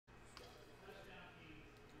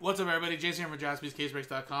What's up, everybody? Jason here from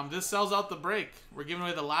JaspysCaseBreaks.com. This sells out the break. We're giving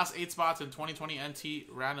away the last 8 spots in 2020 NT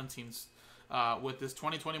random teams with this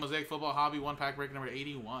 2020 Mosaic Football Hobby 1-pack break number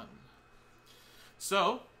 81.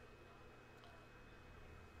 So,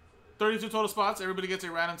 32 total spots. Everybody gets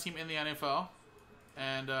a random team in the NFL.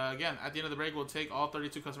 And again, at the end of the break, we'll take all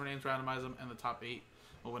 32 customer names, randomize them, and the top 8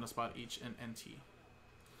 will win a spot each in NT.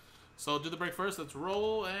 So, do the break first. Let's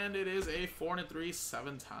roll. And it is a 4 and 3,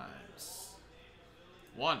 7 times.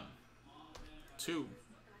 1, 2,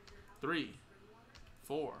 3,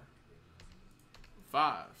 4,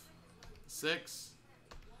 5, 6,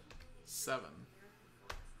 7.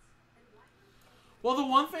 Well, the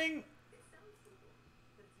one thing...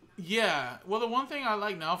 Yeah. Well, the one thing I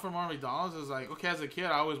like now from our McDonald's is like, okay, as a kid,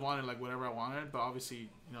 I always wanted like whatever I wanted, but obviously,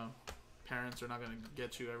 you know, parents are not going to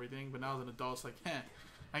get you everything. But now as an adult, it's like,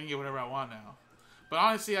 I can get whatever I want now. But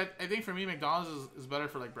honestly, I think for me, McDonald's is better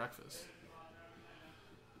for like breakfast.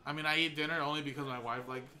 I mean, I eat dinner only because my wife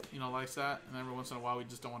likes that, and every once in a while we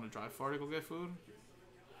just don't want to drive far to go get food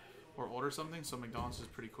or order something. So McDonald's is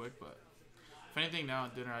pretty quick. But if anything, now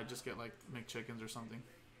at dinner I just get like McChickens or something.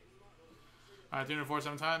 All right, 3 and 4,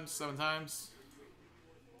 7 times, 7 times.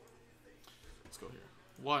 Let's go here.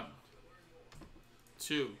 1,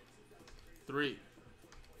 2, 3,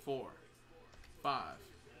 4, 5,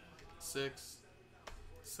 6,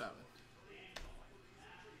 7.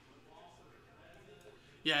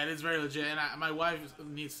 Yeah, it is very legit, and my wife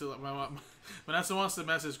needs to. Vanessa wants to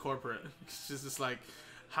message corporate. She's just like,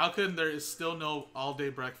 how come there is still no all-day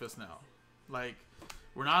breakfast now? Like,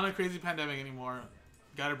 we're not in a crazy pandemic anymore.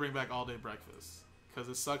 Got to bring back all-day breakfast because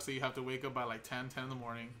it sucks that you have to wake up by like 10 in the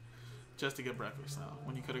morning just to get breakfast now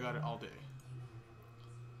when you could have got it all day.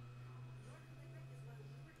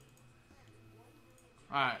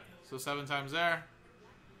 All right, so 7 times there.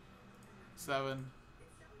 7.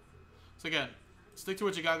 So again. Stick to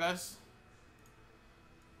what you got, guys.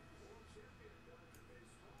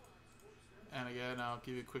 And again, I'll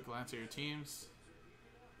give you a quick glance at your teams.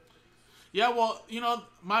 Yeah, well, you know,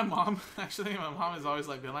 my mom, actually, my mom has always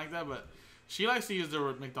like been like that, but she likes to use the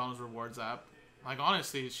McDonald's Rewards app. Like,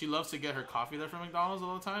 honestly, she loves to get her coffee there from McDonald's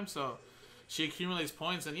all the time, so she accumulates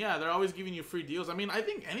points, and yeah, they're always giving you free deals. I mean, I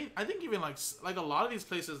think even like a lot of these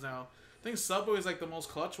places now, I think Subway is like the most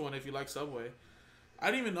clutch one if you like Subway. I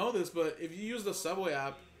didn't even know this, but if you use the Subway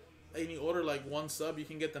app and you order like 1 sub, you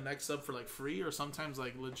can get the next sub for like free or sometimes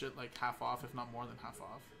like legit like half off, if not more than half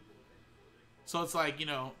off. So it's like, you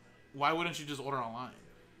know, why wouldn't you just order online?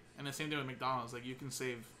 And the same thing with McDonald's. Like, you can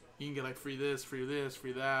save, you can get like free this, free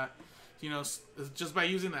that. You know, just by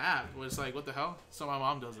using the app. Where it's like, what the hell? So my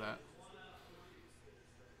mom does that.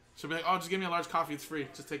 She'll be like, oh, just give me a large coffee, it's free.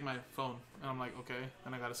 Just take my phone. And I'm like, okay.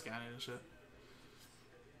 And I gotta scan it and shit.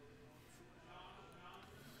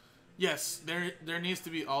 Yes, there needs to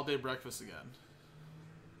be all-day breakfast again.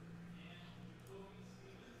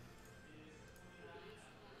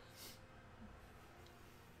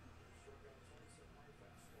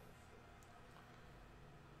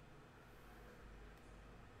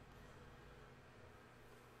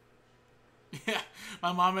 Yeah,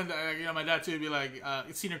 my mom and my dad too would be like,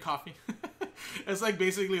 senior coffee. It's like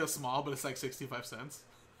basically a small, but it's like 65 cents.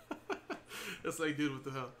 It's like, dude, what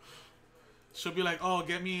the hell? She'll be like, oh,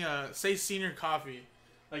 get me, say senior coffee.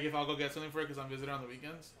 Like, if I'll go get something for her because I'm visiting on the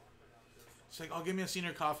weekends. She's like, oh, give me a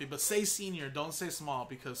senior coffee. But say senior, don't say small.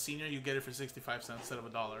 Because senior, you get it for 65 cents instead of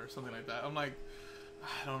 $1 or something like that. I'm like,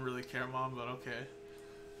 I don't really care, Mom, but okay.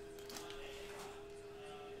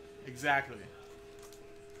 Exactly.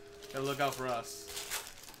 Gotta look out for us.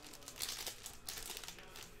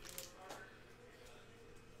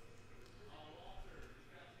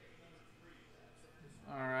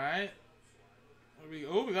 Alright.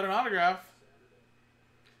 Oh, we got an autograph.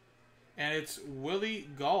 And it's Willie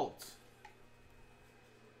Gault.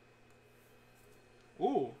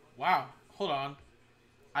 Ooh, wow. Hold on.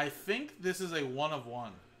 I think this is a 1 of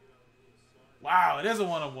 1. Wow, it is a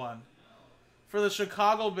 1 of 1. For the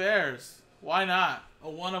Chicago Bears. Why not? A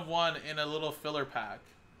 1 of 1 in a little filler pack.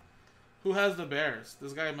 Who has the Bears?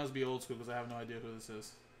 This guy must be old school because I have no idea who this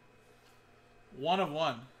is. 1 of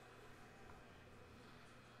 1.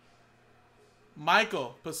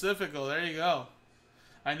 Michael Pacifico, there you go.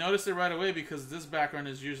 I noticed it right away because this background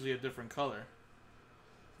is usually a different color.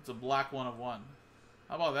 It's a black 1 of 1.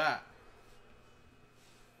 How about that?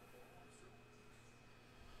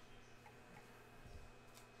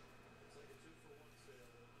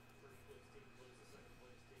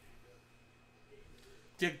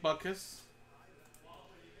 Dick Butkus.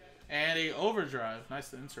 And a overdrive.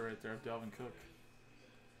 Nice insert right there of Dalvin Cook.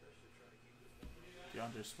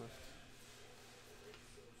 DeAndre Swift.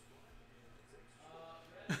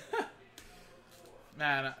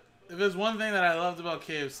 there's one thing that I loved about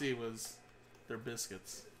KFC was their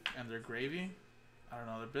biscuits and their gravy. I don't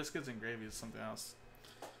know, their biscuits and gravy is something else.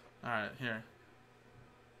 All right, here.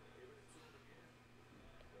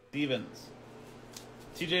 Stevens.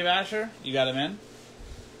 TJ Vasher, you got him in.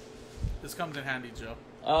 This comes in handy, Joe.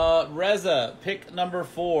 Reza, pick number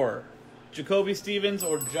 4. Jacoby Stevens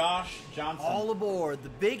or Josh Johnson? All aboard the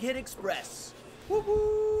Big Hit Express.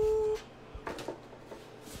 Woo-hoo!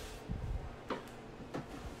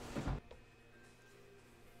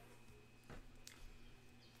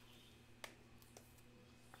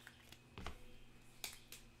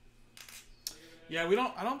 Yeah,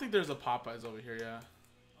 I don't think there's a Popeyes over here, yeah.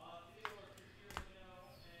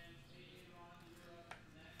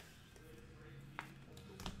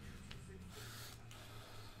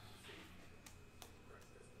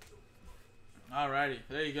 Alrighty,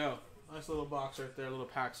 there you go. Nice little box right there, little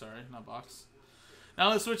pack, sorry, not box. Now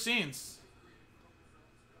let's switch scenes.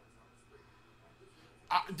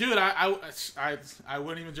 Dude, I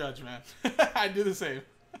wouldn't even judge, man. I'd do the same.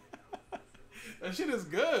 That shit is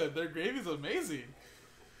good. Their gravy's amazing.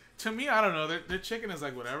 To me, I don't know. Their chicken is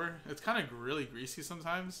like whatever. It's kind of really greasy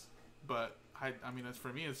sometimes, but I mean, for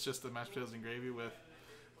me, it's just the mashed potatoes and gravy with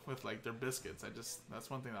like their biscuits. That's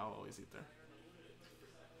one thing that I'll always eat there.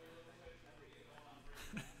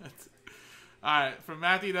 All right, from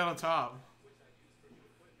Matthew down on top.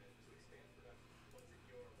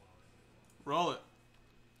 Roll it.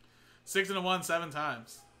 6 and a 1, 7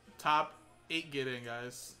 times. Top 8 get in,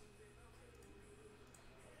 guys.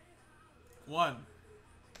 1,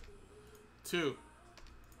 2,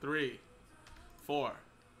 3, 4,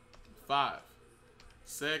 5,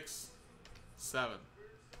 6, 7.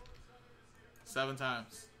 7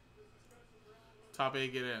 times. Top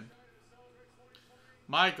 8 get in.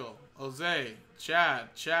 Michael, Jose, Chad,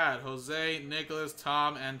 Jose, Nicholas,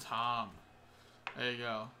 Tom, and Tom. There you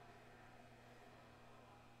go.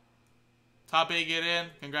 Top 8 get in.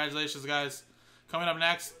 Congratulations, guys. Coming up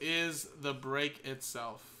next is the break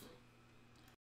itself.